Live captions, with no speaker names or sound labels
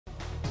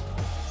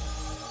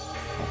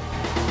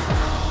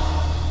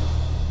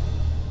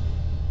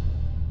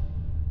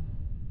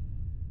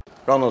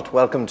Ronald,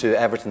 welcome to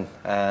Everton.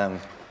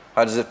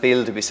 How does it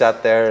feel to be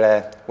sat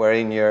there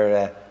wearing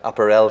your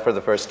apparel for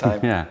the first time?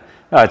 Yeah,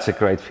 oh, it's a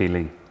great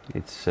feeling.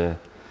 It's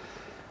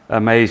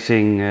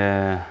amazing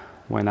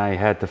when I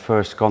had the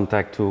first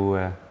contact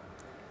to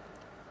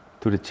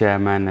the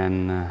chairman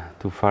and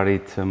to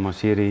Farid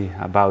Mosiri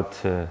about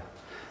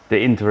the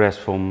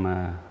interest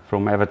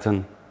from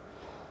Everton.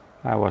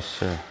 I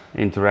was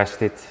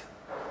interested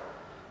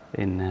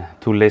in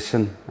to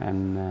listen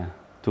and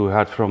to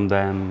hear from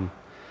them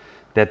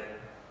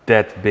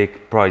that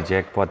big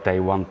project, what they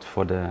want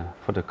for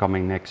the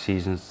coming next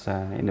seasons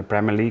in the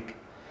Premier League.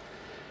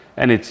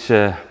 And it's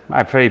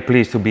I'm very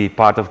pleased to be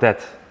part of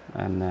that,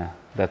 and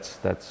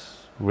that's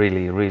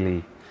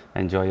really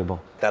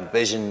enjoyable. That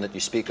vision that you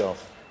speak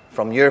of,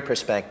 from your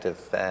perspective,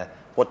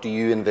 what do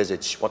you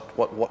envisage?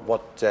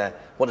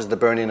 What is the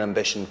burning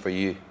ambition for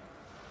you?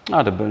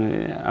 Oh, the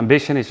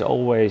ambition is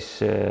always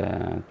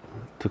to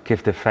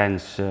give the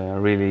fans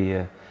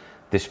really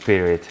the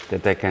spirit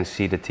that they can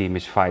see the team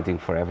is fighting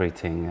for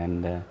everything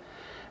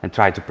and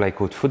try to play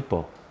good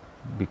football,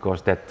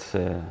 because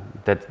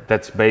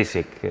that's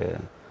basic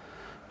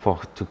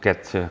to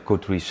get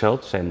good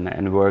results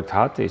and work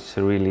hard. It's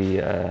really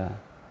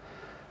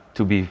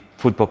to be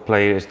football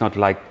player is not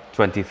like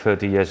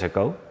 20-30 years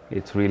ago.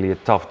 It's really a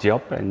tough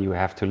job and you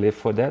have to live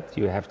for that.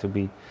 You have to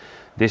be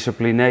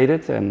disciplined,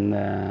 and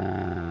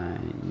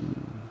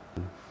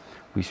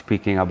we're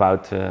speaking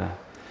about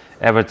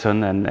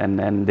Everton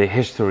and the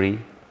history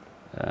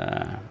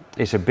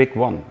is a big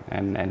one,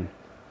 and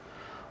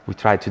we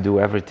try to do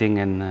everything,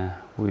 and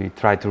we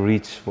try to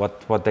reach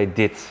what they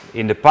did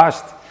in the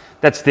past.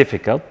 That's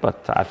difficult,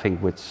 but I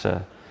think with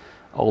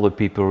all the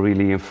people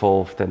really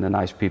involved and the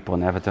nice people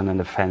in Everton and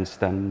the fans,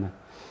 then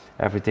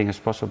everything is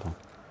possible.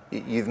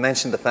 You've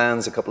mentioned the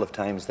fans a couple of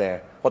times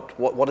there.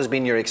 What has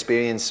been your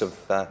experience of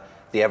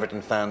the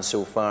Everton fans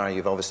so far?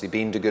 You've obviously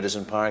been to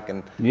Goodison Park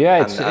and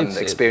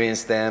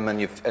experienced them, and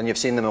you've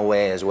seen them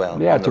away as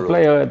well. Yeah,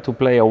 to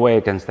play away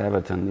against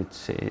Everton,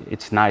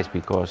 it's nice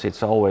because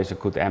it's always a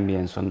good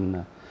ambience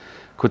and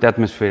good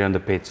atmosphere on the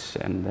pitch,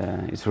 and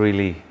it's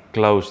really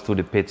close to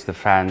the pitch, the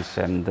fans,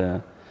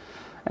 and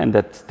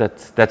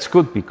that's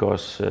good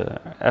because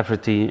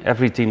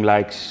every team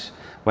likes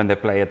when they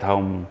play at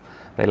home.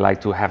 They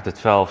like to have the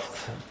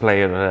 12th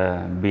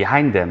player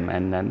behind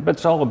them, but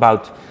it's all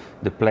about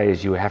the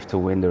players. You have to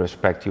win the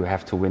respect, you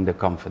have to win the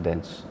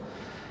confidence,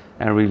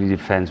 and really the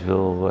fans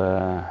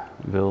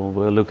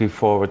we're looking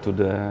forward to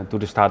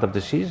the start of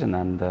the season.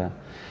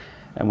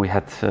 And we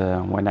had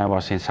when I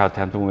was in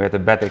Southampton, we had a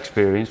bad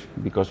experience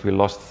because we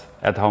lost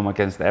at home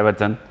against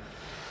Everton,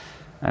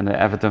 and the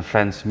Everton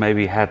fans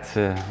maybe had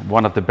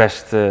one of the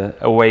best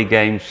away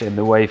games and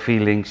away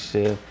feelings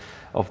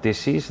of this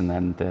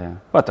season,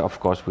 but of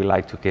course we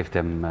like to give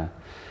them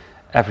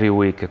every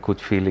week a good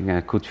feeling and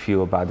a good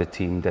view about the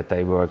team, that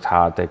they worked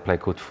hard, they play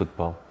good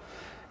football,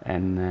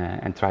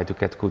 and try to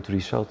get good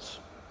results.